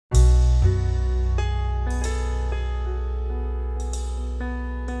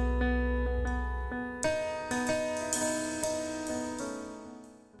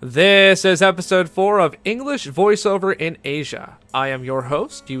This is episode 4 of English Voiceover in Asia. I am your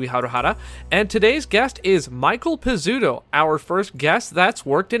host, Yui Haruhara, and today's guest is Michael Pizzuto, our first guest that's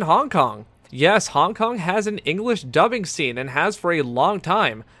worked in Hong Kong. Yes, Hong Kong has an English dubbing scene and has for a long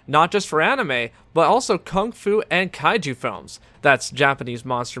time, not just for anime, but also kung fu and kaiju films. That's Japanese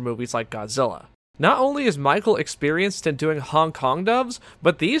monster movies like Godzilla. Not only is Michael experienced in doing Hong Kong dubs,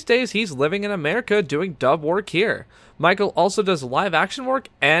 but these days he's living in America doing dub work here. Michael also does live action work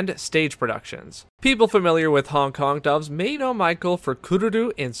and stage productions. People familiar with Hong Kong dubs may know Michael for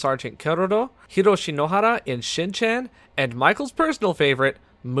Kururu in Sergeant Keroro, Hiroshi Nohara in Shin-chan, and Michael's personal favorite,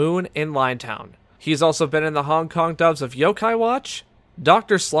 Moon in Linetown. He's also been in the Hong Kong dubs of Yokai Watch,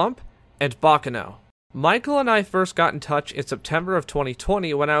 Dr. Slump, and Baccano. Michael and I first got in touch in September of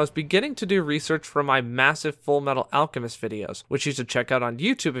 2020 when I was beginning to do research for my massive Full Metal Alchemist videos, which you should check out on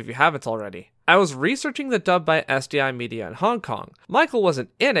YouTube if you haven't already. I was researching the dub by SDI Media in Hong Kong. Michael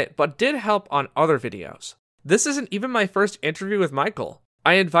wasn't in it, but did help on other videos. This isn't even my first interview with Michael.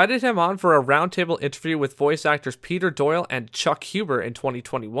 I invited him on for a roundtable interview with voice actors Peter Doyle and Chuck Huber in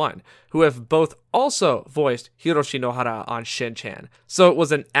 2021, who have both also voiced Hiroshi Nohara on Shin-chan, so it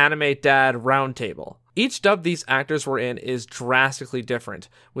was an anime dad roundtable. Each dub these actors were in is drastically different,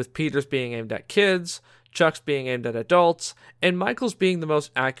 with Peter's being aimed at kids, Chuck's being aimed at adults, and Michael's being the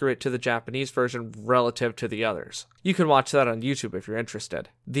most accurate to the Japanese version relative to the others. You can watch that on YouTube if you're interested.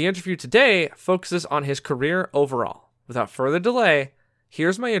 The interview today focuses on his career overall. Without further delay,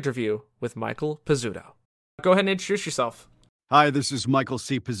 here's my interview with Michael Pizzuto. Go ahead and introduce yourself. Hi, this is Michael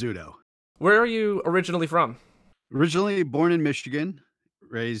C. Pizzuto. Where are you originally from? Originally born in Michigan,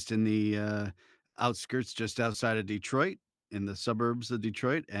 raised in the outskirts just outside of Detroit, in the suburbs of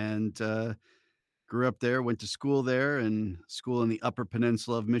Detroit, and grew up there, went to school there, and school in the Upper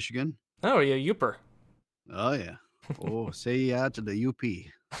Peninsula of Michigan. Oh, yeah, Youper. Oh, yeah. Oh, say yeah to the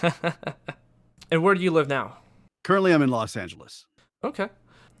UP. And where do you live now? Currently, I'm in Los Angeles. Okay.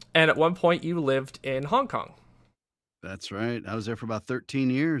 And at one point, you lived in Hong Kong. That's right. I was there for about 13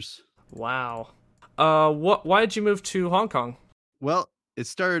 years. Wow. Why did you move to Hong Kong? Well, it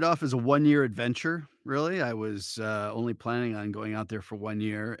started off as a one-year adventure, really. I was only planning on going out there for 1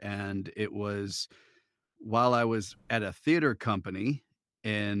 year, and it was while I was at a theater company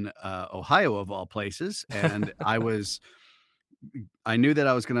in Ohio, of all places, and I knew that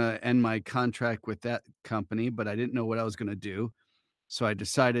I was going to end my contract with that company, but I didn't know what I was going to do. So I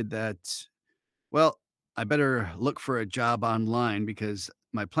decided that, well, I better look for a job online because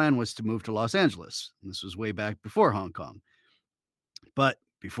my plan was to move to Los Angeles. This was way back before Hong Kong. But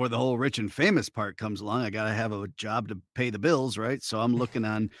before the whole rich and famous part comes along, I got to have a job to pay the bills, right? So I'm looking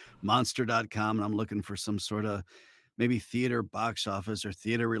on monster.com and I'm looking for some sort of maybe theater box office or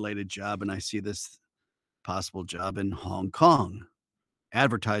theater related job. And I see this possible job in Hong Kong,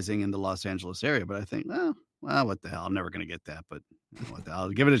 advertising in the Los Angeles area. But I think, well, what the hell? I'm never going to get that, but what the hell? I'll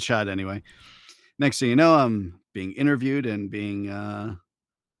give it a shot anyway. Next thing you know, I'm being interviewed and being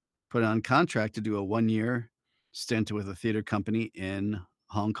put on contract to do a 1 year stint with a theater company in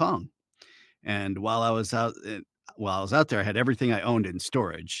Hong Kong. And while I was out there, I had everything I owned in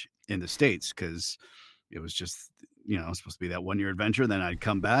storage in the States because it was just, it was supposed to be that 1 year adventure. Then I'd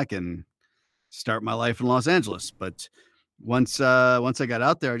come back and start my life in Los Angeles. But once I got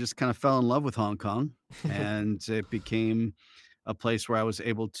out there, I just kind of fell in love with Hong Kong, and it became a place where I was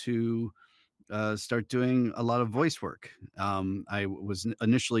able to start doing a lot of voice work. I was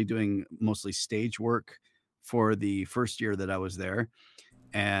initially doing mostly stage work for the first year that I was there.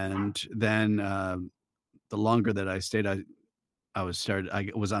 And then the longer that I stayed, I was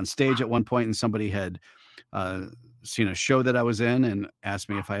on stage at one point, and somebody had seen a show that I was in and asked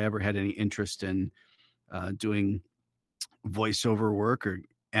me if I ever had any interest in doing voiceover work or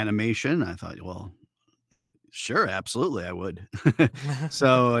animation. I thought, well, sure, absolutely, I would.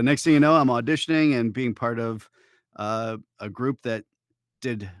 So next thing you know, I'm auditioning and being part of a group that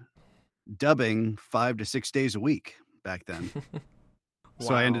did dubbing 5 to 6 days a week back then.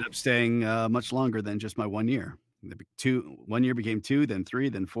 So I ended up staying much longer than just my 1 year. 1 year became 2, then 3,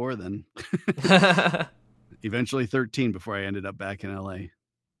 then 4, then eventually 13 before I ended up back in LA.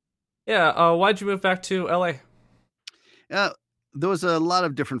 Yeah, why'd you move back to LA? There was a lot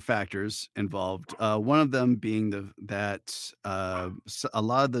of different factors involved. One of them being that a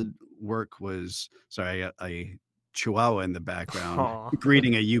lot of the work was, sorry, I got a chihuahua in the background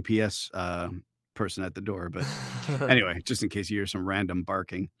greeting a UPS person at the door. But anyway, just in case you hear some random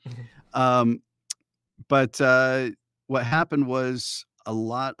barking. But what happened was a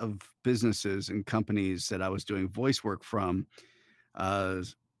lot of businesses and companies that I was doing voice work from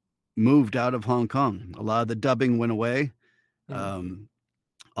moved out of Hong Kong. A lot of the dubbing went away.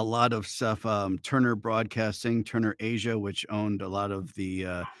 a lot of stuff, Turner Broadcasting, Turner Asia, which owned a lot of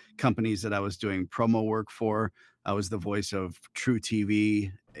the companies that I was doing promo work for. I was the voice of True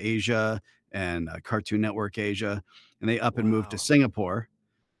TV Asia and Cartoon Network Asia, and they up and moved to Wow. Singapore. Huh.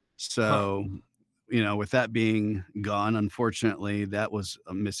 So, with that being gone, unfortunately, that was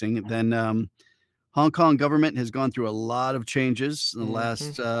missing. Then Hong Kong government has gone through a lot of changes in the Hmm.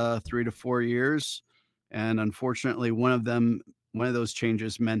 last 3 to 4 years, and unfortunately, one of those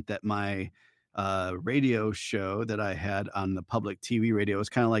changes meant that my radio show that I had on the public TV radio was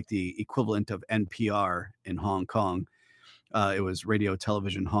kind of like the equivalent of NPR in Hong Kong. It was Radio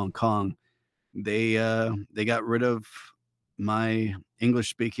Television Hong Kong. They got rid of my English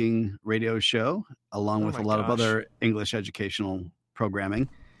speaking radio show along Oh with a my lot of gosh. other English educational programming,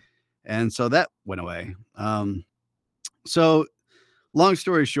 and so that went away. So long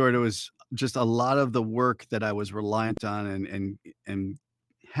story short, it was just a lot of the work that I was reliant on and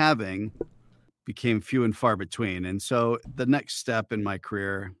having became few and far between. And so the next step in my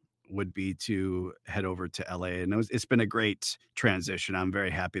career would be to head over to LA. And it's been a great transition. I'm very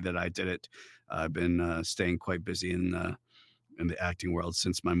happy that I did it. I've been staying quite busy in the acting world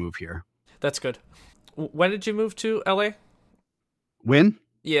since my move here. That's good. When did you move to LA? When?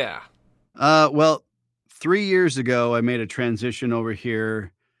 Yeah. Well, 3 years ago, I made a transition over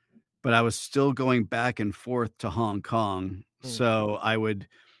here, but I was still going back and forth to Hong Kong. Mm. So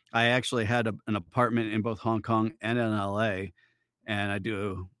I actually had an apartment in both Hong Kong and in LA, and I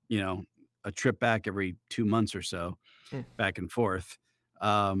do, a trip back every 2 months or so, Mm. back and forth.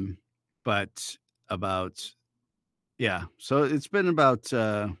 Um, but about, yeah, so it's been about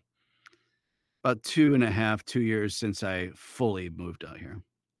 2.5, 2 years since I fully moved out here.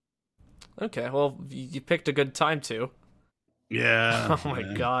 Okay. Well, you picked a good time to. Yeah, Oh my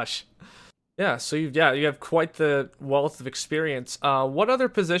yeah. gosh. Yeah, so you have quite the wealth of experience. What other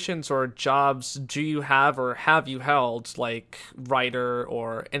positions or jobs do you have or have you held, like writer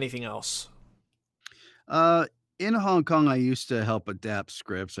or anything else? Uh, in Hong Kong, I used to help adapt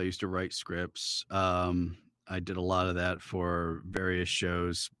scripts. I used to write scripts. I did a lot of that for various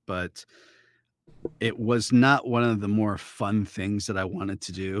shows, but it was not one of the more fun things that I wanted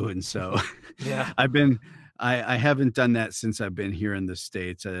to do. And so Yeah. I've been, I haven't done that since I've been here in the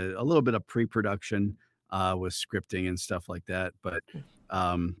States. A little bit of pre-production with scripting and stuff like that, but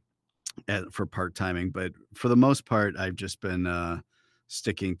um, for part timing. But for the most part, I've just been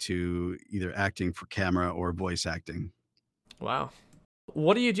sticking to either acting for camera or voice acting. Wow.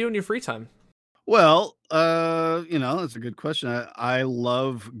 What do you do in your free time? Well, that's a good question. I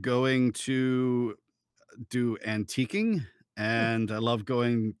love going to do antiquing, Hmm. and I love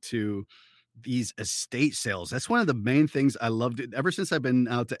going to these estate sales. That's one of the main things I loved it ever since I've been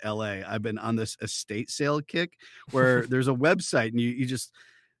out to LA. I've been on this estate sale kick where there's a website and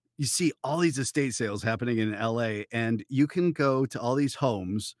you see all these estate sales happening in LA, and you can go to all these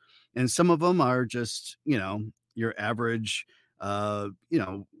homes, and some of them are just, your average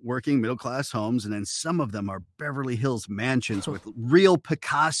working middle class homes, and then some of them are Beverly Hills mansions with real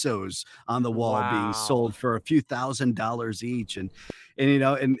Picassos on the wall being Wow. sold for a few $1,000s each, and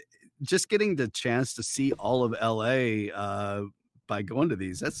just getting the chance to see all of LA by going to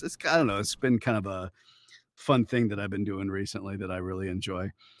these. That's I don't know, it's been kind of a fun thing that I've been doing recently that I really enjoy.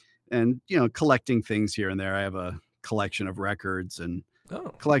 And, collecting things here and there. I have a collection of records and Oh,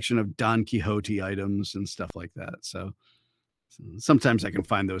 collection of Don Quixote items and stuff like that. So sometimes I can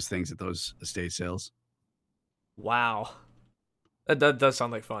find those things at those estate sales. wow. That does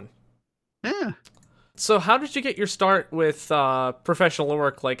sound like fun. Yeah. So, how did you get your start with professional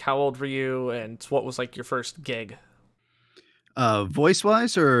work? Like, how old were you, and what was like your first gig? Voice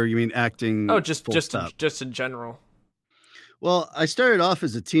wise, or you mean Oh, acting just full just in, stop? just in general. Well, I started off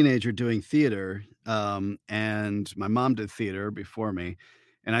as a teenager doing theater, and my mom did theater before me,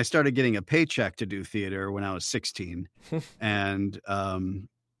 and I started getting a paycheck to do theater when I was 16. And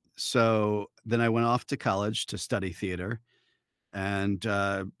so then I went off to college to study theater. And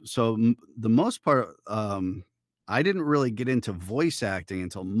the most part, I didn't really get into voice acting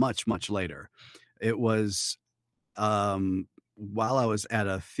until much, much later. It was while I was at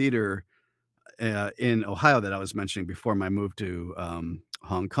a theater in Ohio that I was mentioning before my move to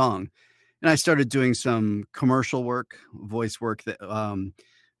Hong Kong. And I started doing some commercial work, voice work that,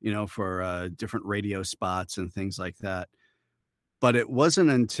 for different radio spots and things like that. But it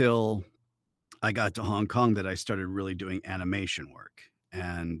wasn't until I got to Hong Kong that I started really doing animation work.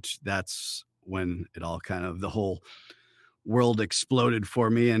 And that's when it all kind of, the whole world exploded for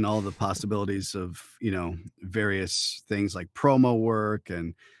me, and all the possibilities of, various things like promo work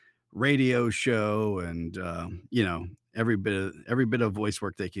and radio show and, every bit of voice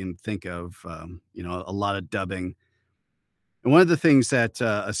work they can think of. A lot of dubbing. And one of the things that,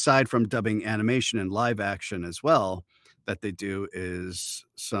 aside from dubbing animation and live action as well, that they do is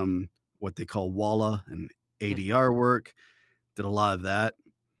some what they call walla and ADR work. Did a lot of that.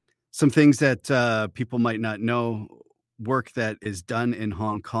 Some things that people might not know, work that is done in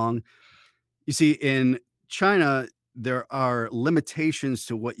Hong Kong. You see, in China, there are limitations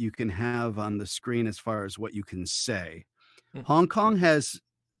to what you can have on the screen as far as what you can say. Mhm. Hong Kong has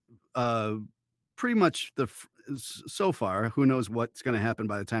uh, pretty much so far, who knows what's going to happen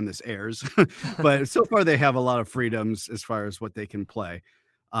by the time this airs, but so far they have a lot of freedoms as far as what they can play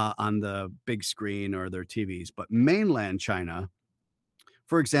on the big screen or their TVs. But mainland China,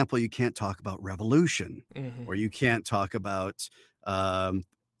 for example, you can't talk about revolution, Mhm. or you can't talk about, um,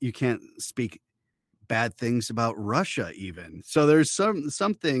 you can't speak bad things about Russia even. So there's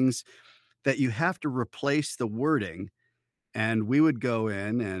some things that you have to replace the wording, and we would go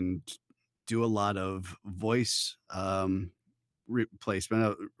in and do a lot of voice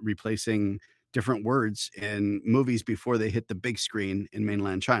replacement, replacing different words in movies before they hit the big screen in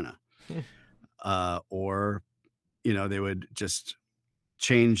mainland China. Or, they would just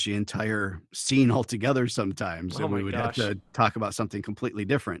change the entire scene altogether sometimes, Oh and we my would have gosh. to talk about something completely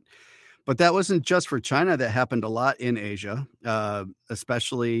different. But that wasn't just for China. That happened a lot in Asia,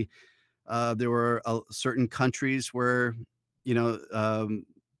 especially there were certain countries where, you know, um,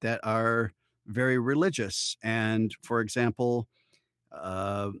 that are very religious. And for example,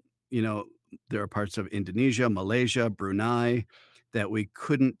 uh, you know, there are parts of Indonesia, Malaysia, Brunei that we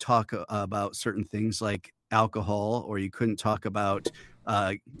couldn't talk about certain things like alcohol, or you couldn't talk about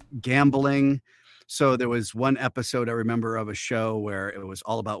uh, gambling. So there was one episode I remember of a show where it was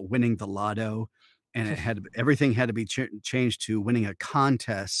all about winning the lotto, and everything had to be changed to winning a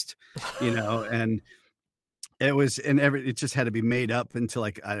contest, and it just had to be made up into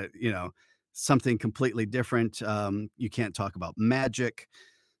like something completely different. You can't talk about magic,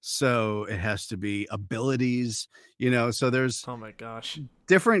 so it has to be abilities. So there's Oh my gosh.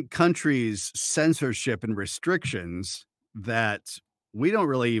 different countries' censorship and restrictions that we don't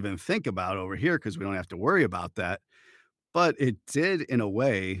really even think about over here because we don't have to worry about that. But it did, in a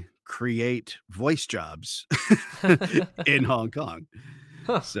way, create voice jobs in Hong Kong.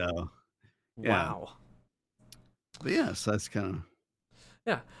 Huh. So yeah, Wow. but yes, that's kind of.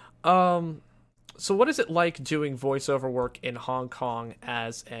 Yeah. Um so what is it like doing voiceover work in Hong Kong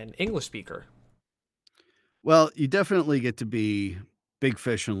as an English speaker? Well, you definitely get to be big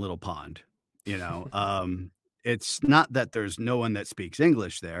fish in a little pond, you know? It's not that there's no one that speaks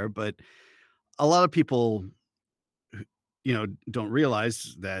English there, but a lot of people, don't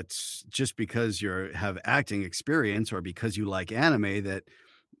realize that just because have acting experience, or because you like anime, that,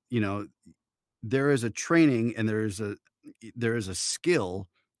 you know, there is a training and there is a skill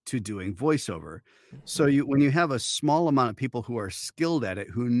to doing voiceover. So Mhm. when you have a small amount of people who are skilled at it,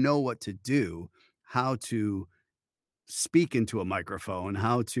 who know what to do, how to speak into a microphone,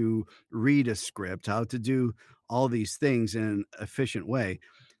 how to read a script, how to do all these things in an efficient way.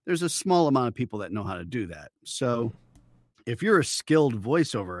 There's a small amount of people that know how to do that. So if you're a skilled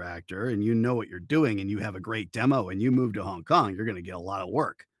voiceover actor and you know what you're doing and you have a great demo and you move to Hong Kong, you're going to get a lot of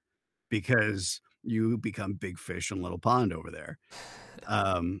work because you become big fish in little pond over there.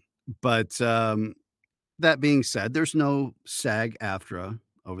 Um, but that being said, there's no SAG-AFTRA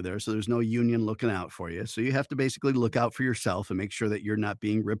over there, so there's no union looking out for you. So you have to basically look out for yourself and make sure that you're not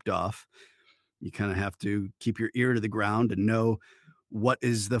being ripped off. You kinda have to keep your ear to the ground and know what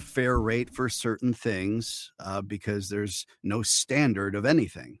is the fair rate for certain things, because there's no standard of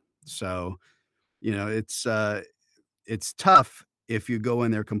anything. So, it's tough if you go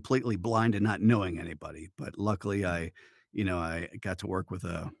in there completely blind and not knowing anybody, but luckily I got to work with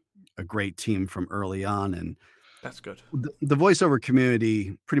a great team from early on, and That's good. the voiceover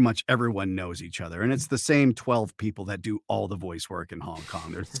community, pretty much everyone knows each other, and it's the same 12 people that do all the voice work in Hong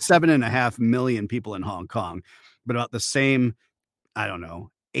Kong. There's 7.5 million people in Hong Kong, but about the same, I don't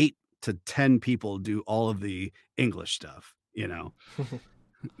know, 8 to 10 people do all of the English stuff,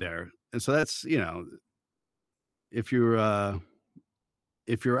 there. And so that's, if you're, uh,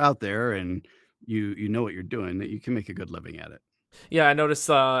 if you're out there and you know what you're doing, that you can make a good living at it. Yeah, I noticed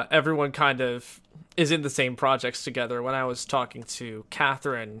everyone kind of is in the same projects together. When I was talking to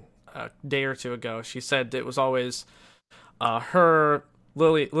Catherine a day or two ago, she said it was always her,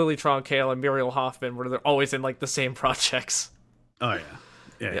 Lily Tronkale, and Muriel Hoffman were they're always in like the same projects. Oh, yeah.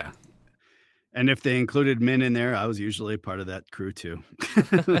 Yeah, Yeah. yeah. And if they included men in there, I was usually part of that crew too.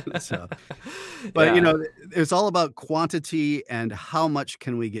 So, but, Yeah. it's all about quantity and how much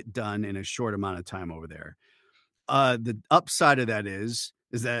can we get done in a short amount of time over there. The upside of that is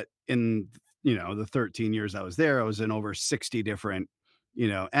that in, the 13 years I was there, I was in over 60 different,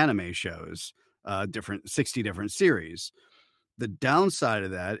 anime shows, different 60 different series. The downside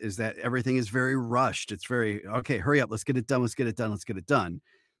of that is that everything is very rushed. It's very, okay, hurry up, let's get it done, let's get it done, let's get it done.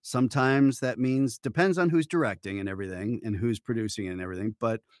 Sometimes that means depends on who's directing and everything and who's producing it and everything,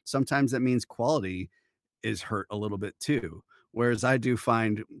 but sometimes that means quality is hurt a little bit too. Whereas I do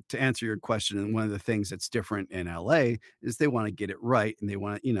find, to answer your question, and one of the things that's different in LA is they want to get it right and they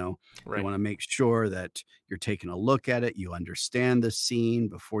want to, they Right. want to make sure that you're taking a look at it, you understand the scene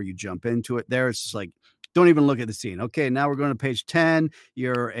before you jump into it. There, it's just like, don't even look at the scene. Okay, now we're going to page 10.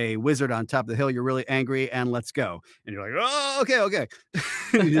 You're a wizard on top of the hill. You're really angry, and let's go. And you're like, oh, okay, okay.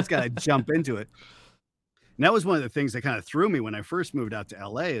 You just got to jump into it. And that was one of the things that kind of threw me when I first moved out to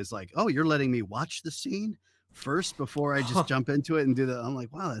LA is like, oh, you're letting me watch the scene first before I just Huh. jump into it and do the I'm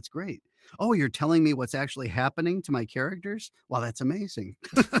like, wow, that's great. Oh, you're telling me what's actually happening to my characters? Wow, that's amazing.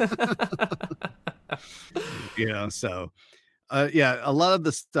 So yeah, a lot of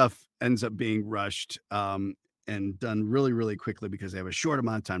the stuff ends up being rushed and done really, really quickly because they have a short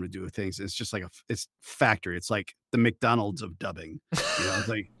amount of time to do things. It's just like it's factory. It's like the McDonald's of dubbing. It's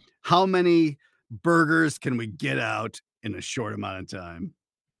like how many burgers can we get out in a short amount of time?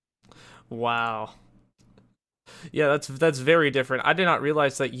 Wow. Yeah, that's very different. I did not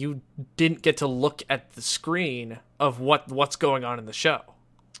realize that you didn't get to look at the screen of what's going on in the show.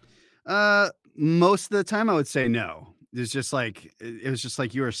 Most of the time I would say no. It's just like it was just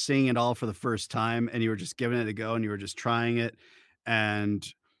like you were seeing it all for the first time and you were just giving it a go and you were just trying it. And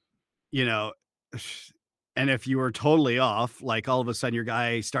you know, and if you were totally off, like all of a sudden your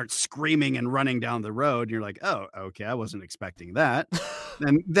guy starts screaming and running down the road, and you're like, oh, okay, I wasn't expecting that.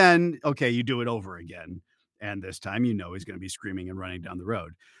 And then okay, you do it over again. And this time he's gonna be screaming and running down the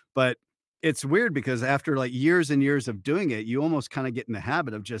road. But it's weird because after like years and years of doing it, you almost kind of get in the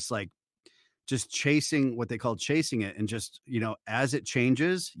habit of just chasing what they call chasing it and just as it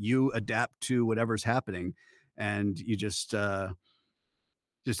changes you adapt to whatever's happening and you just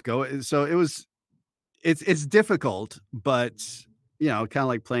go. So it's difficult, but kind of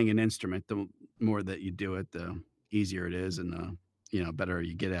like playing an instrument. The more that you do it, the easier it is and better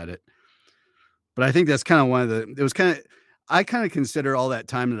you get at it. But I think that's kind of one of the it was kind of I kind of consider all that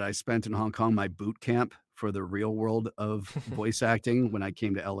time that I spent in Hong Kong my boot camp for the real world of voice acting when I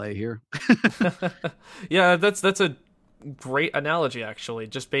came to LA here. Yeah, that's a great analogy actually,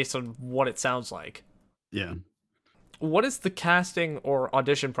 just based on what it sounds like. Yeah. What is the casting or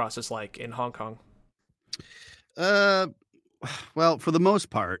audition process like in Hong Kong? Uh, well, for the most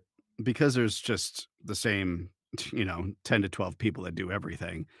part, because there's just the same, 10 to 12 people that do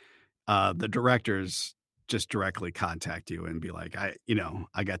everything, the directors just directly contact you and be like,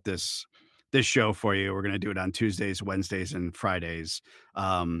 I got this show for you. We're gonna do it on Tuesdays, Wednesdays, and Fridays,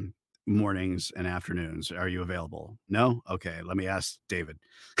 mornings and afternoons. Are you available? No? Okay, let me ask David.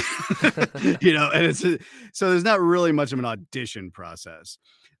 And so there's not really much of an audition process.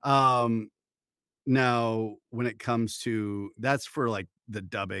 Um, Now, when it comes to that's for like the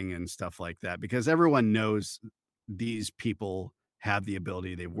dubbing and stuff like that, because everyone knows these people have the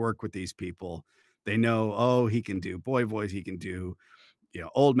ability. They work with these people. They know, oh, he can do boy voice, he can do,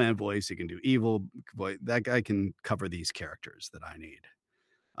 old man voice, he can do evil voice. That guy can cover these characters that I need.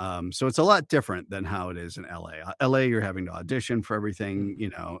 So it's a lot different than how it is in LA. LA, you're having to audition for everything,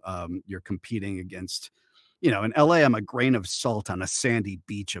 you're competing against in LA, I'm a grain of salt on a sandy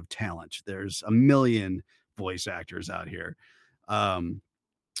beach of talent. There's a million voice actors out here. Um,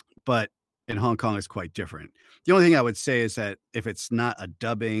 but in Hong Kong, it's quite different. The only thing I would say is that if it's not a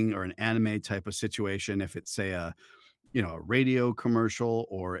dubbing or an anime type of situation, if it's say a radio commercial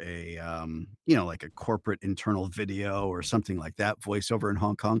or like a corporate internal video or something like that, voiceover in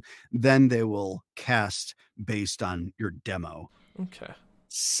Hong Kong, then they will cast based on your demo. Okay.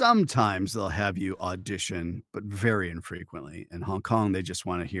 Sometimes they'll have you audition, but very infrequently. In Hong Kong, they just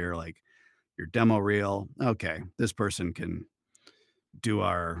want to hear like your demo reel. Okay, this person can do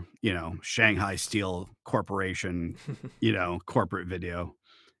our, Shanghai Steel Corporation, corporate video,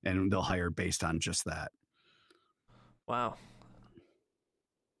 and they'll hire based on just that. Wow.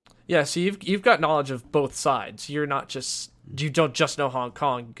 Yeah, so you've got knowledge of both sides. You don't just know Hong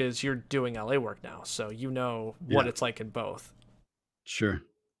Kong because you're doing LA work now, so you know what Yeah, it's like in both. sure.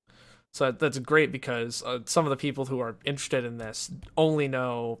 So that's great because some of the people who are interested in this only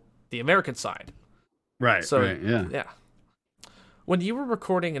know the American side. Right, So right, yeah. yeah. When you were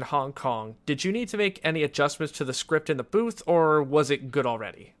recording in Hong Kong, did you need to make any adjustments to the script in the booth, or was it good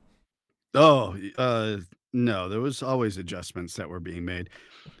already? Oh, no, there was always adjustments that were being made.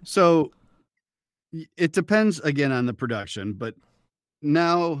 So It depends again on the production, but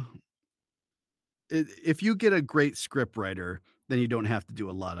now if you get a great script writer, then you don't have to do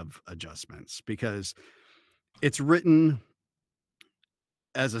a lot of adjustments because it's written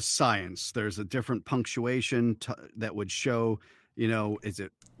as a science. There's a different punctuation that would show, is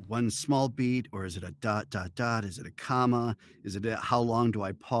it one small beat or is it a dot, dot, dot? Is it a comma? Is it how long do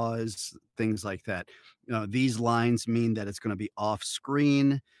I pause? Things like that. These lines mean that it's going to be off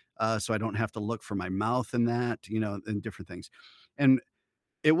screen. So I don't have to look for my mouth in that, and different things. And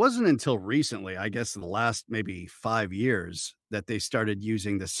it wasn't until recently, I guess the last maybe 5 years, that they started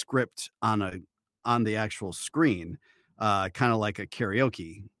using the script on the actual screen, kinda like a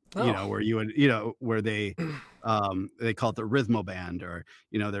karaoke, Oh. where you would where they call it the rhythmo band or,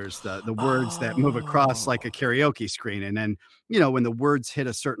 there's the words that move across like a Oh. karaoke screen, and then, when the words hit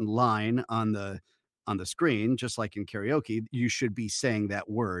a certain line on the screen, just like in karaoke, you should be saying that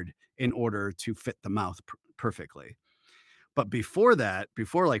word in order to fit the mouth perfectly. But before that,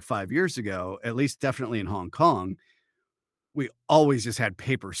 before like 5 years ago, at least definitely in Hong Kong, we always just had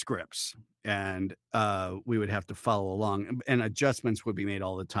paper scripts and, we would have to follow along and adjustments would be made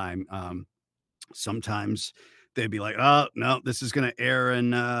all the time. Sometimes they'd be like, "Oh, no, this is gonna air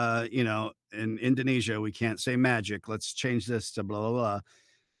in, in Indonesia. We can't say magic. Let's change this to blah, blah,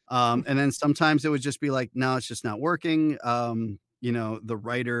 blah." And then sometimes it would just be like, "No, it's just not working." The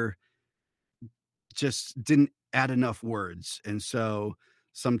writer just didn't add enough words. And so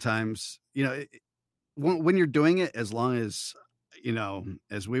sometimes, when you're doing it, as long as,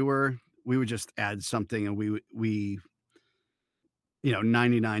 as we would just add something and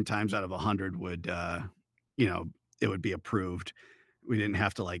 99 times out of 100 would, you know, it would be approved. We didn't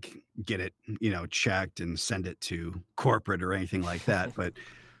have to like get it, checked and send it to corporate or anything like that.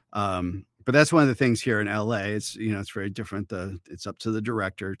 But that's one of the things here in LA. It's very different. It's up to the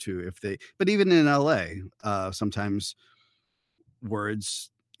director to if they, but even in LA, sometimes words,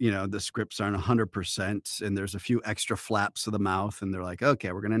 the scripts aren't 100% and there's a few extra flaps of the mouth and they're like,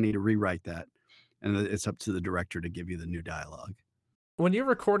 okay, we're going to need to rewrite that. And it's up to the director to give you the new dialogue. When you're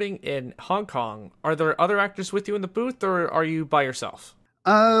recording in Hong Kong, are there other actors with you in the booth or are you by yourself?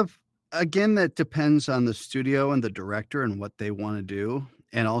 Uh, Again, that depends on the studio and the director and what they want to do,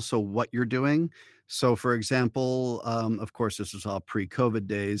 and also what you're doing. So, for example, of course, this is all pre-COVID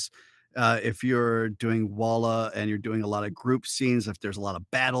days. If you're doing Walla and you're doing a lot of group scenes, if there's a lot of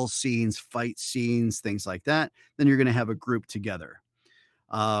battle scenes, fight scenes, things like that, then you're going to have a group together.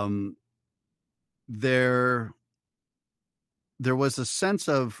 Um, there there was a sense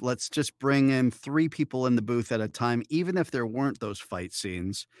of let's just bring in 3 people in the booth at a time, even if there weren't those fight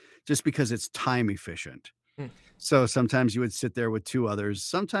scenes, just because it's time efficient. Hmm. So sometimes you would sit there with 2 others,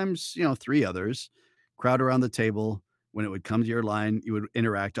 sometimes, 3 others, crowd around the table. When it would come to your line, you would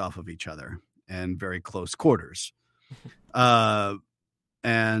interact off of each other and very close quarters. Uh,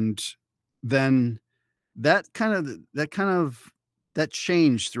 and then that that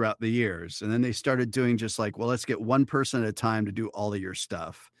changed throughout the years, and then they started doing just like, well, let's get one person at a time to do all of your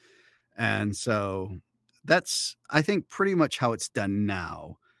stuff. And so that's, I think, pretty much how it's done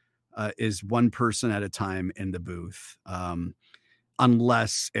now, is one person at a time in the booth,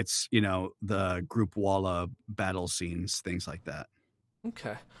 unless it's, the group Walla battle scenes, things like that.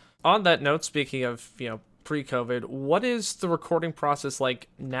 Okay. On that note, speaking of, pre-COVID, what is the recording process like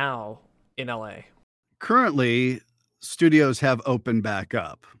now in LA? Currently, studios have opened back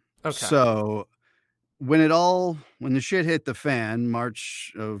up. Okay. So when the shit hit the fan,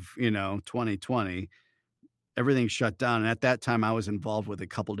 March of, 2020, everything shut down. And at that time I was involved with a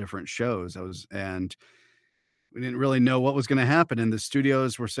couple different shows. And we didn't really know what was going to happen. And the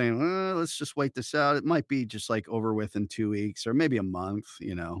studios were saying, well, let's just wait this out. It might be just like over with in 2 weeks or maybe a month,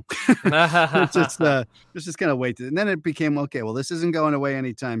 let's just, let's just kind of wait. And then it became, okay, well, this isn't going away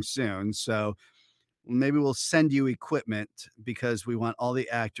anytime soon. So maybe we'll send you equipment because we want all the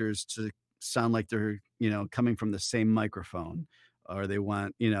actors to sound like they're, coming from the same microphone, or they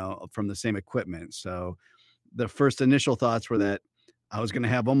want, from the same equipment. So the first initial thoughts were that I was going to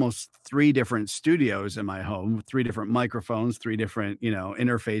have almost 3 different studios in my home, 3 different microphones, 3 different,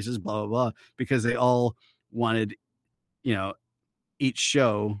 interfaces, blah, blah, blah, because they all wanted, you know, each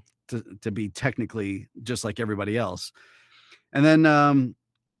show to be technically just like everybody else. And then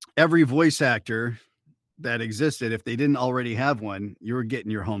every voice actor that existed, if they didn't already have one, you were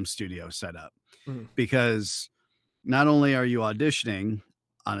getting your home studio set up, Mm. because not only are you auditioning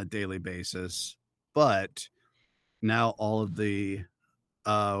on a daily basis, but now all the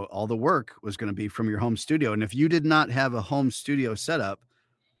work was going to be from your home studio. And if you did not have a home studio setup,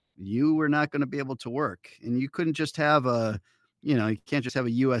 you were not going to be able to work. And you couldn't just have you can't just have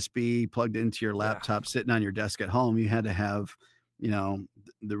a USB plugged into your Yeah. laptop sitting on your desk at home. You had to have,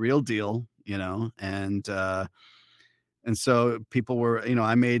 the real deal, and so people were,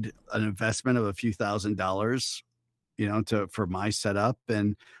 I made an investment of a few $1,000s, for my setup,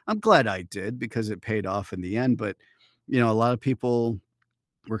 and I'm glad I did because it paid off in the end. But, a lot of people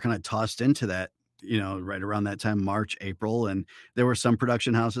were kind of tossed into that, right around that time, March, April, and there were some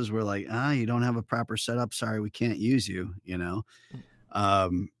production houses were like, you don't have a proper setup. Sorry, we can't use you.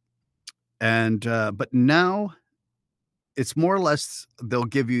 Um, and but now it's more or less they'll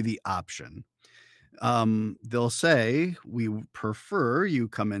give you the option. They'll say, "We prefer you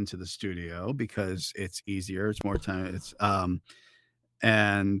come into the studio because it's easier, it's more time,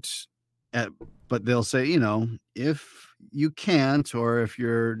 and uh, but they'll say, if you can't or if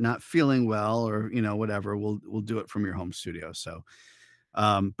you're not feeling well or, whatever, we'll do it from your home studio." So,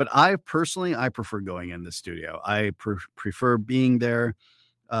 but I prefer going in the studio. I prefer being there,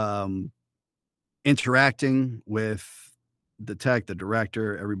 um, interacting with the tech, the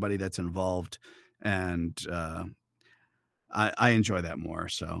director, everybody that's involved, and I enjoy that more.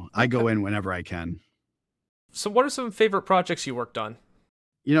 So I Okay. go in whenever I can. So, what are some favorite projects you worked on?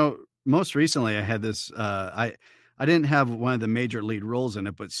 Most recently I had this. I didn't have one of the major lead roles in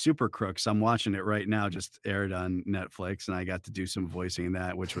it, but Super Crooks, I'm watching it right now, just aired on Netflix, and I got to do some voicing in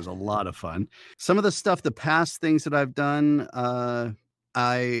that, which was a lot of fun. Some of the stuff, the past things that I've done,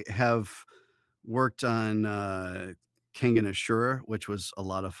 I have worked on King and Ashura, which was a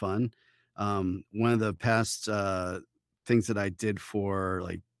lot of fun. One of the past things that I did for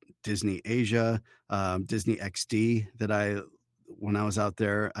like Disney Asia, Disney XD, when I was out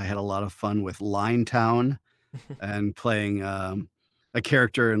there, I had a lot of fun with Line Town and playing a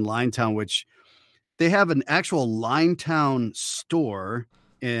character in Line Town, which they have an actual Line Town store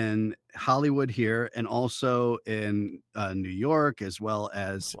in Hollywood here and also in New York as well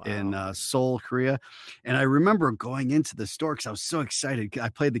as in Wow. Seoul, Korea. And I remember going into the store because I was so excited. I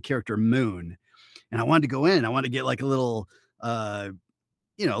played the character Moon, and I wanted to go in. I wanted to get like a little, a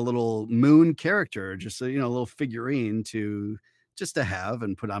little Moon character, just a little figurine just to have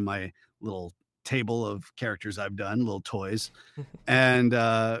and put on my little table of characters I've done, little toys. And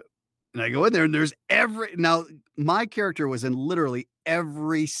I go in there and there's now my character was in literally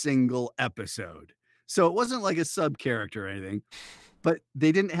every single episode. So it wasn't like a sub character or anything, but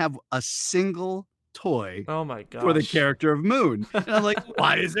they didn't have a single toy Oh my for the gosh. character of Moon. And I'm like,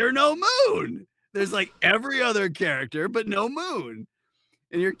 why is there no Moon? There's like every other character, but no Moon.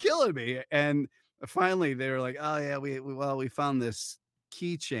 And you're killing me. And finally they were like, oh yeah, we found this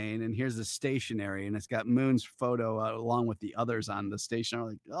keychain and here's the stationery and it's got Moon's photo along with the others on the station. I'm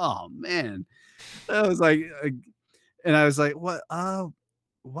like, oh man. I was like, and I was like, what?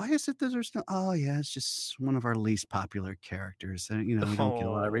 Why is it that there's no? Oh yeah, it's just one of our least popular characters. And we don't get a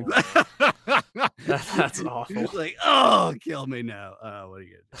lot of. Oh, that's awful. Like, oh, kill me now. What are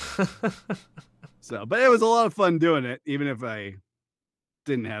you gonna do? So, but it was a lot of fun doing it, even if I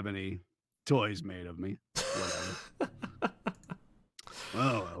didn't have any toys made of me. Whatever.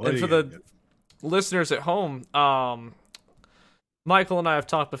 Oh, what And are for you gonna the do? listeners at home, Michael and I have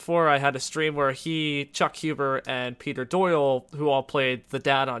talked before. I had a stream where Chuck Huber, and Peter Doyle, who all played the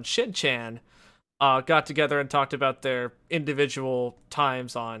dad on Shin-chan, got together and talked about their individual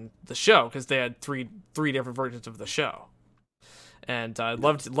times on the show because they had three different versions of the show. And I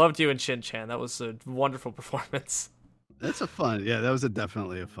loved you and Shin-chan. That was a wonderful performance. That was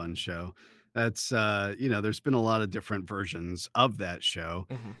definitely a fun show. That's there's been a lot of different versions of that show.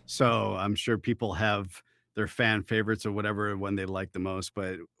 Mhm. So I'm sure people have their fan favorites or whatever one they like the most,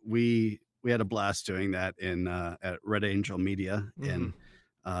 but we had a blast doing that in at Red Angel Media Mhm.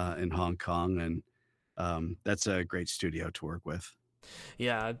 in Hong Kong, and that's a great studio to work with.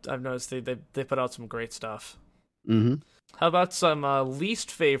 Yeah, I've noticed they put out some great stuff. Mhm. How about some least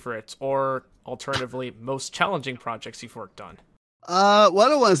favorite or alternatively most challenging projects you've worked on? Well, I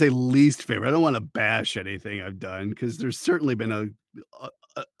don't want to say least favorite. I don't want to bash anything I've done because there's certainly been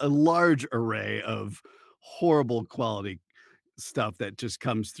a large array of horrible quality stuff that just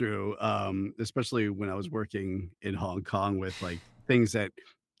comes through, especially when I was working in Hong Kong with like things that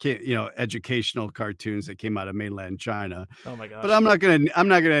educational cartoons that came out of mainland China. Oh my But gosh. I'm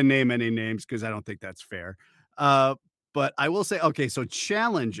not gonna name any names because I don't think that's fair. Uh, but I will say, okay, so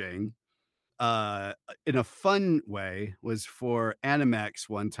challenging in a fun way was for Animax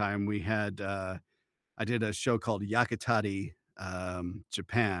one time. I did a show called Yakatari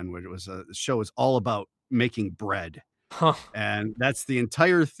Japan, where the show was all about making bread. Huh. And that's the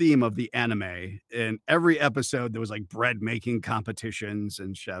entire theme of the anime. In every episode, there was like bread making competitions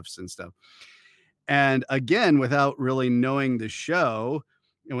and chefs and stuff. And again, without really knowing the show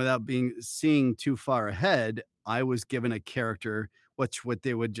and without being seeing too far ahead, I was given a character, what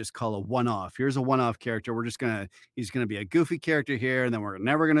they would just call a one-off. Here's a one-off character. He's gonna be a goofy character here, and then we're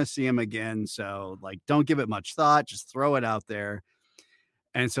never gonna see him again. So like don't give it much thought, just throw it out there.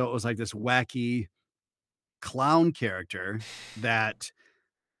 And so it was like this wacky clown character that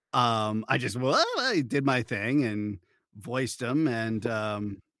I did my thing and voiced him.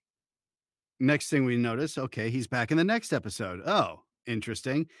 And next thing we notice, okay, he's back in the next episode. Oh,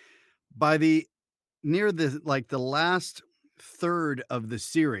 interesting. By the near the last third of the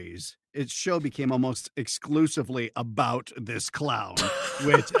series, its show became almost exclusively about this clown,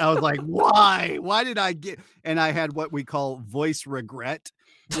 which I was like, why? Why did I get? And I had what we call voice regret,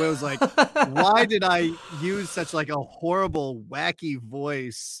 where it was like, why did I use such like a horrible, wacky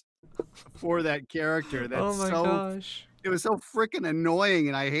voice for that character? Oh That's my so gosh. it was so freaking annoying,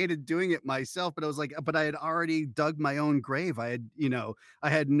 and I hated doing it myself, but I was like, but I had already dug my own grave. I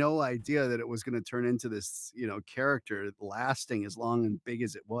had no idea that it was going to turn into this, character lasting as long and big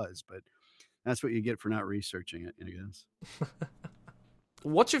as it was, but that's what you get for not researching it, I guess.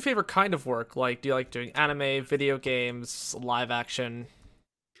 What's your favorite kind of work? Like, do you like doing anime, video games, live action?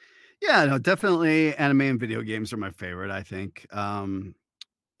 Yeah, no, definitely anime and video games are my favorite, I think.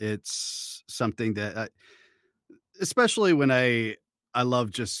 It's something that especially when I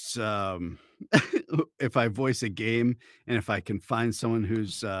love just if I voice a game and if I can find someone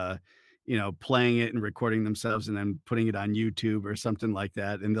who's playing it and recording themselves and then putting it on YouTube or something like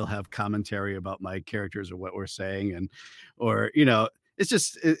that, and they'll have commentary about my characters or what we're saying, and or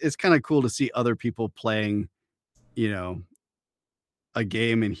it's kind of cool to see other people playing you know a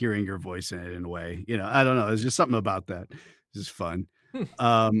game and hearing your voice in it in a way. I don't know, there's just something about that. It's just fun.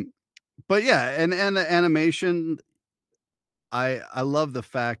 Hmm. But yeah, and the animation, I love the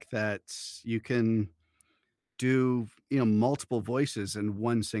fact that you can do, multiple voices in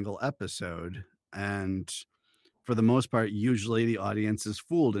one single episode, and for the most part, usually the audience is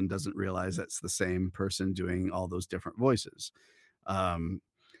fooled and doesn't realize that's the same person doing all those different voices. Um,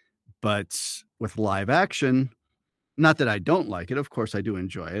 but with live action, not that I don't like it, of course I do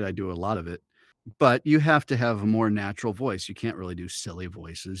enjoy it. I do a lot of it, but you have to have a more natural voice. You can't really do silly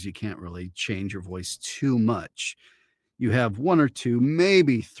voices. You can't really change your voice too much. You have one or two,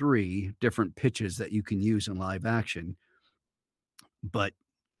 maybe three different pitches that you can use in live action. But,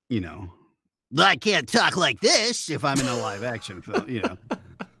 you know, I can't talk like this if I'm in a live action film.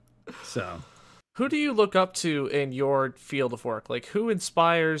 So, Who do you look up to in your field of work? Like, who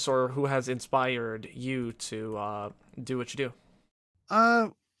inspires or who has inspired you to do what you do? uh,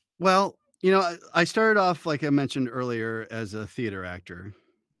 well, I started off, like I mentioned earlier, as a theater actor.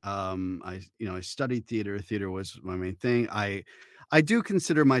 I studied theater. Theater was my main thing. I do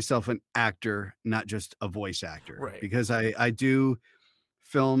consider myself an actor, not just a voice actor, Right. because I do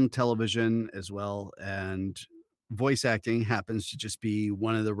film, television as well, and voice acting happens to just be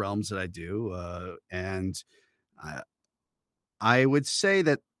one of the realms that I do. And I, I would say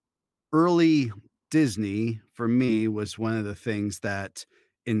that early Disney for me was one of the things that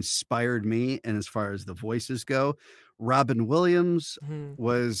inspired me. And as far as the voices go, Robin Williams Hmm.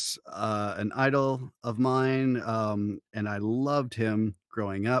 was an idol of mine, and I loved him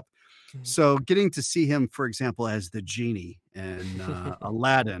growing up. So getting to see him, for example, as the genie in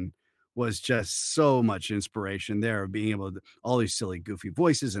Aladdin was just so much inspiration there of being able to all these silly, goofy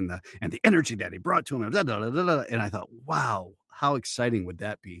voices and the energy that he brought to him. And I thought, wow, how exciting would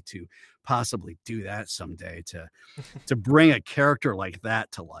that be to possibly do that someday to bring a character like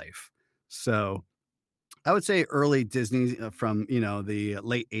that to life. So I would say early Disney from the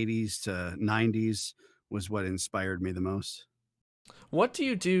late 80s to 90s was what inspired me the most. What do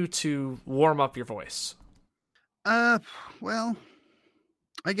you do to warm up your voice? Uh, well,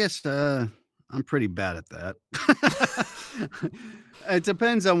 I guess I'm pretty bad at that. It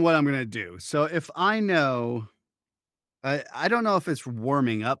depends on what I'm gonna do. So if I know, I don't know if it's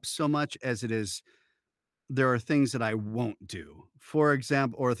warming up so much as it is. There are things that I won't do. For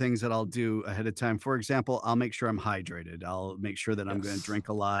example, or things that I'll do ahead of time. For example, I'll make sure I'm hydrated. I'll make sure that I'm going to Yes. drink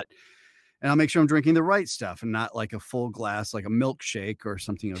a lot, and I'll make sure I'm drinking the right stuff and not like a full glass, like a milkshake or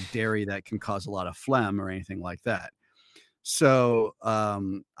something of dairy that can cause a lot of phlegm or anything like that. So,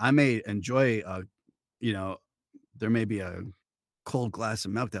 I may enjoy you know, there may be a cold glass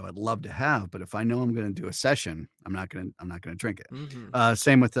of milk that I would love to have, but if I know I'm going to do a session, I'm not going to drink it. Hmm.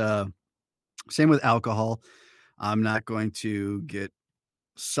 Same with alcohol. I'm not going to get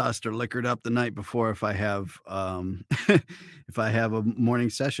sussed or liquored up the night before if I have if I have a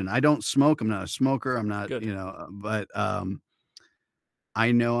morning session. I don't smoke. I'm not a smoker. I'm not, Good. but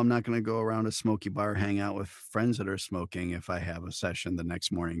I know I'm not gonna go around a smoky bar, hang out with friends that are smoking if I have a session the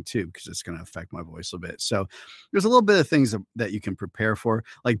next morning too, because it's gonna affect my voice a bit. So, there's a little bit of things that you can prepare for.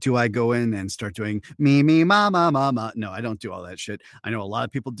 Like, do I go in and start doing me, ma, ma, ma, ma? No, I don't do all that shit. I know a lot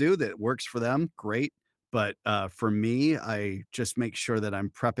of people do, that works for them, great. But, for me, I just make sure that I'm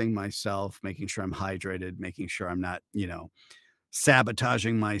prepping myself, making sure I'm hydrated, making sure I'm not,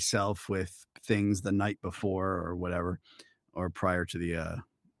 sabotaging myself with things the night before or whatever, or prior to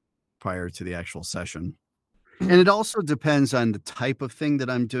the actual session. And it also depends on the type of thing that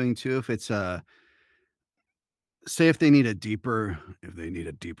I'm doing too. If it's a say if they need a deeper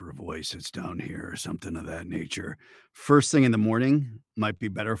voice, it's down here or something of that nature. First thing in the morning might be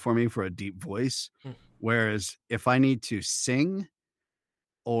better for me for a deep voice. Mm. Whereas if I need to sing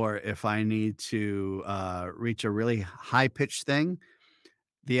or if I need to reach a really high pitched thing,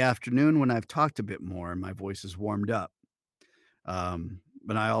 the afternoon when I've talked a bit more and my voice is warmed up.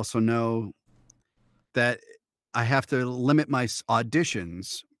 But I also know that I have to limit my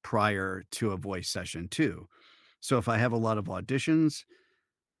auditions prior to a voice session too. So if I have a lot of auditions,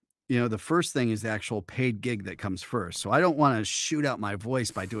 the first thing is the actual paid gig that comes first. So I don't want to shoot out my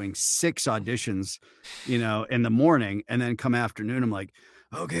voice by doing 6 auditions, in the morning, and then come afternoon, I'm like,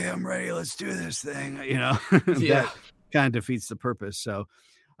 okay, I'm ready. Let's do this thing. Yeah. That kind of defeats the purpose. So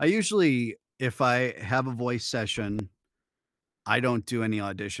I usually, if I have a voice session, I don't do any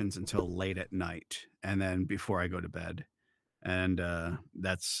auditions until late at night and then before I go to bed. And,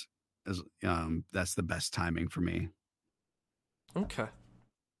 that's the best timing for me. Okay.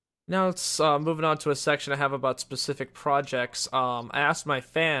 Now it's moving on to a section I have about specific projects. I asked my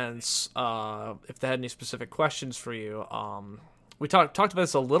fans if they had any specific questions for you. We talked about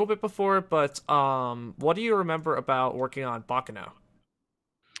this a little bit before, but what do you remember about working on Bakano?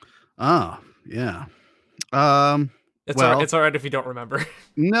 Oh, yeah. Um, well, It's all right if you don't remember.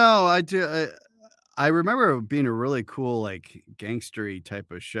 no, I do. I remember it being a really cool, like, gangstery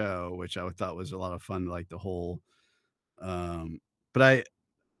type of show, which I thought was a lot of fun, like the whole, um, but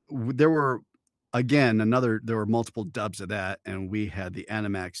there were there were multiple dubs of that, and we had the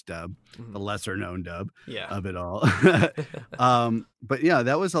Animax dub, the Mhm. lesser known dub Yeah. of it all. But yeah,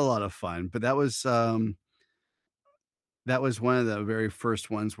 that was a lot of fun. But that was one of the very first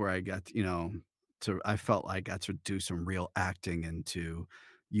ones where I got, I felt I got to do some real acting and to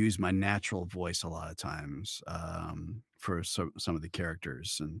use my natural voice a lot of times for some of the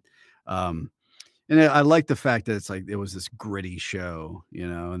characters. Um, and I like the fact that it's like it was this gritty show,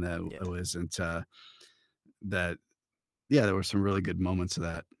 and that Yeah. it wasn't that. Yeah, there were some really good moments of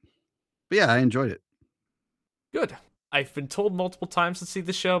that. But yeah, I enjoyed it. Good. I've been told multiple times to see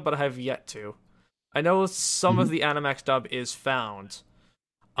the show, but I have yet to. I know some of Mhm. the Animax dub is found.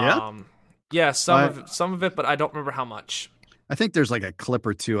 Yeah, Um, yeah, I some of it, but I don't remember how much. I think there's like a clip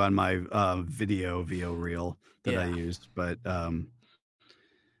or two on my VO reel that I Yeah. used, but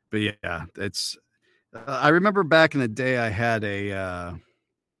yeah, it's. I remember back in the day, I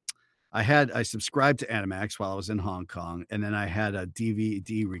subscribed to Animax while I was in Hong Kong, and then I had a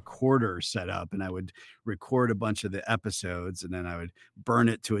DVD recorder set up, and I would record a bunch of the episodes, and then I would burn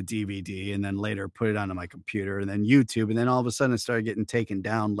it to a DVD, and then later put it onto my computer, and then YouTube, and then all of a sudden it started getting taken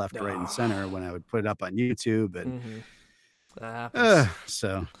down left, right, and Oh. center when I would put it up on YouTube, and Mm-hmm. That happens.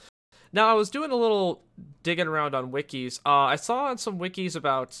 so. Now, I was doing a little digging around on wikis. I saw on some wikis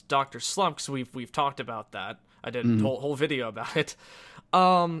about Doctor Slump because we've talked about that. I did a Mhm. whole video about it.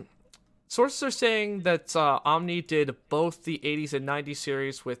 Um, Sources are saying that Omni did both the 80s and 90s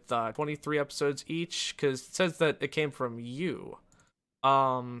series with 23 episodes each because it says that it came from you.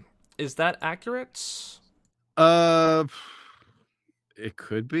 Is that accurate? Uh, it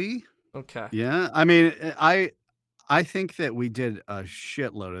could be. Okay. Yeah, I mean, I think that we did a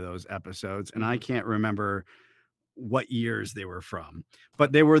shitload of those episodes, and I Hmm. can't remember what years they were from,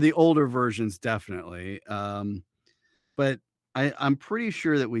 but they were the older versions, definitely. But I'm pretty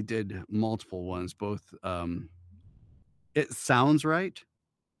sure that we did multiple ones, both. It sounds right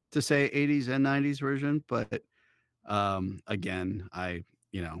to say 80s and 90s version, but again,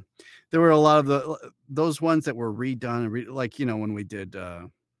 you know, there were a lot of those ones that were redone, like when we did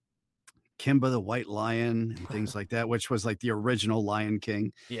Kimba the White Lion and things like that, which was like the original Lion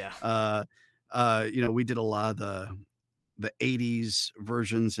King. Yeah. Uh, we did a lot of the 80s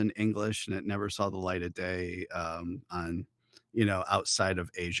versions in English, and it never saw the light of day on outside of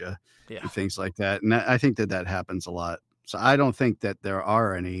Asia Yeah. and things like that. And I think that happens a lot. So I don't think that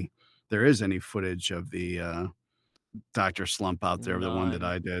there is any footage of the Dr. Slump out there, the one that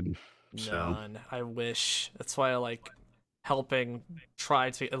None. I did. So None. I wish. That's why I like helping try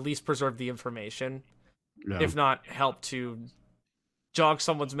to at least preserve the information, yeah. if not help to jog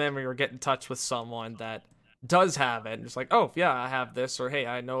someone's memory or get in touch with someone that does have it. And it's like, oh, yeah, I have this, or hey,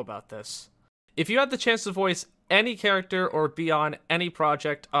 I know about this. If you had the chance to voice any character or be on any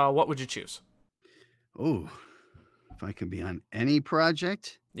project, what would you choose? Oh, if I could be on any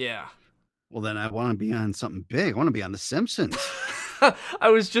project? Yeah. Well, then I want to be on something big. I want to be on The Simpsons. I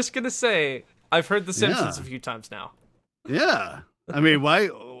was just going to say, I've heard The Simpsons a few times now. Yeah. I mean,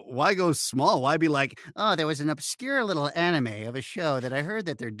 why go small? Why be like, oh, there was an obscure little anime of a show that I heard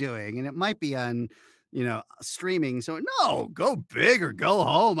that they're doing, and it might be on, streaming. So no, go big or go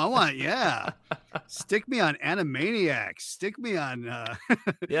home. I want, stick me on Animaniacs. Stick me on.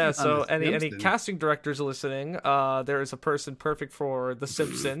 Yeah. So any casting directors listening, there is a person perfect for The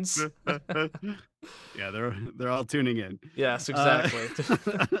Simpsons. Yeah, they're all tuning in. Yes, exactly.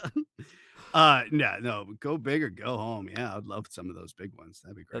 No, go big or go home. Yeah, I'd love some of those big ones.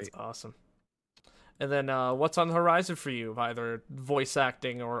 That'd be great. That's awesome. And then what's on the horizon for you, either voice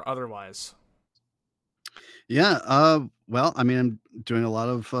acting or otherwise? Yeah, well, I mean, I'm doing a lot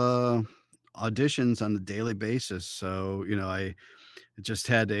of auditions on a daily basis. So, I just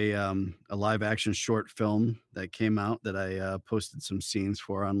had a live action short film that came out that I posted some scenes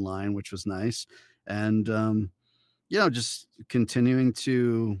for online, which was nice. And, just continuing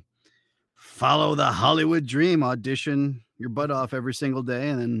to follow the Hollywood dream, audition your butt off every single day.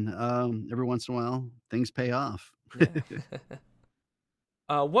 And then every once in a while, things pay off. Yeah.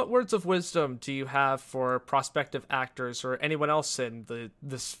 What words of wisdom do you have for prospective actors or anyone else in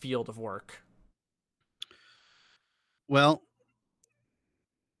this field of work? Well,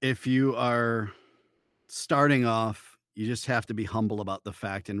 if you are starting off, you just have to be humble about the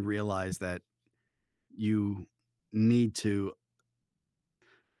fact and realize that you need to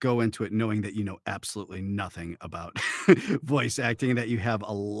go into it knowing that you know absolutely nothing about voice acting, that you have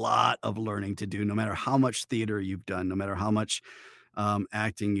a lot of learning to do, no matter how much theater you've done, no matter how much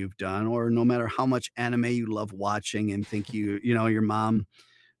acting you've done, or no matter how much anime you love watching and think your mom,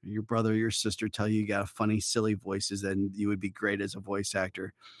 your brother, your sister tell you got funny, silly voices and you would be great as a voice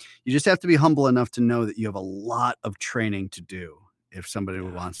actor. You just have to be humble enough to know that you have a lot of training to do if somebody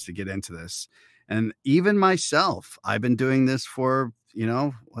wants to get into this. And even myself, I've been doing this for,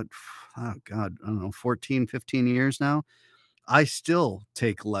 14, 15 years now. I still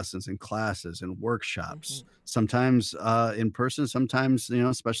take lessons and classes and workshops, sometimes in person, sometimes,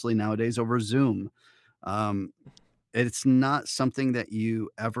 especially nowadays over Zoom. It's not something that you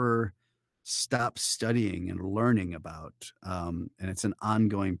ever stop studying and learning about. And it's an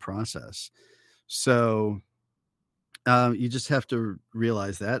ongoing process. So you just have to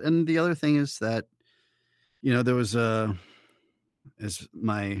realize that. And the other thing is that, there was another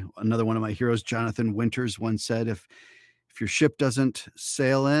one of my heroes, Jonathan Winters, once said, if your ship doesn't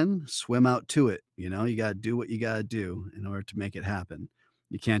sail in, swim out to it. You got to do what you got to do in order to make it happen.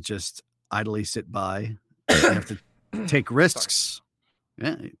 You can't just idly sit by. You have to take risks.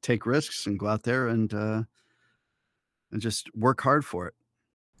 Yeah, take risks and go out there and just work hard for it.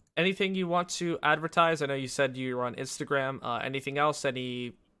 Anything you want to advertise? I know you said you were on Instagram. Anything else?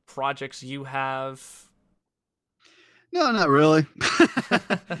 Any projects you have? No, not really.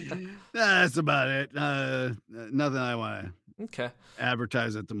 That's about it. Nothing I want to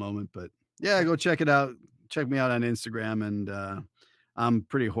advertise at the moment, but yeah, go check it out. Check me out on Instagram, and I'm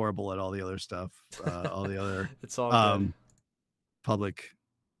pretty horrible at all the other stuff. All the other it's all good. Public,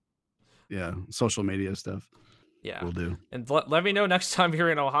 social media stuff. Yeah, we'll do. And let me know next time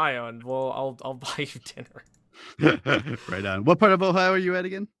you're in Ohio, and I'll buy you dinner. Right on. What part of Ohio are you at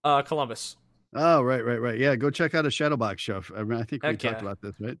again? Columbus. Oh, right. Yeah, go check out a Shadowbox show. I mean, I think we talked about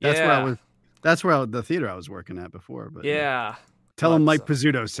this, right? That's the theater I was working at before. But tell them Mike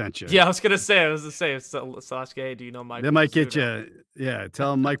Pizzuto sent you. Yeah, I was gonna say, hey, do you know Mike? They might get you. Yeah,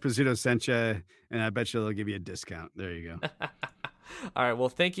 tell them Mike Pizzuto sent you, and I bet you they'll give you a discount. There you go. All right. Well,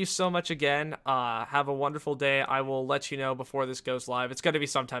 thank you so much again. Have a wonderful day. I will let you know before this goes live. It's going to be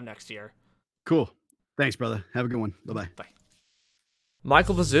sometime next year. Cool. Thanks, brother. Have a good one. Bye-bye. Bye.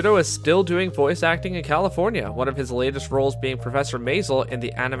 Michael Pizzuto is still doing voice acting in California, one of his latest roles being Professor Maisel in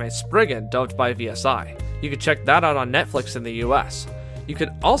the anime Spriggan, dubbed by VSI. You can check that out on Netflix in the US. You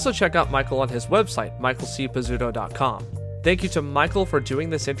can also check out Michael on his website, michaelcpizzuto.com. Thank you to Michael for doing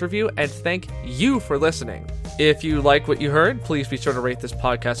this interview, and thank you for listening. If you like what you heard, please be sure to rate this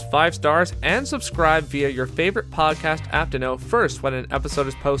podcast 5 stars and subscribe via your favorite podcast app to know first when an episode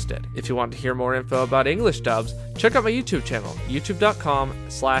is posted. If you want to hear more info about English dubs, check out my YouTube channel,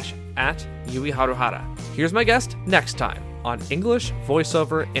 youtube.com/@yuiharuhara. Here's my guest next time on English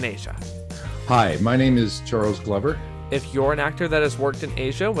Voiceover in Asia. Hi, my name is Charles Glover. If you're an actor that has worked in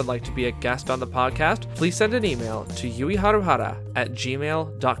Asia and would like to be a guest on the podcast, please send an email to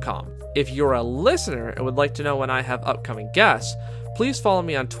yuiharuhara@gmail.com. If you're a listener and would like to know when I have upcoming guests, please follow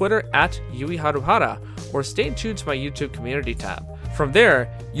me on Twitter @yuiharuhara or stay tuned to my YouTube community tab. From there,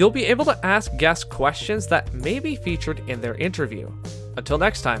 you'll be able to ask guests questions that may be featured in their interview. Until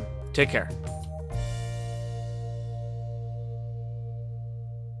next time, take care.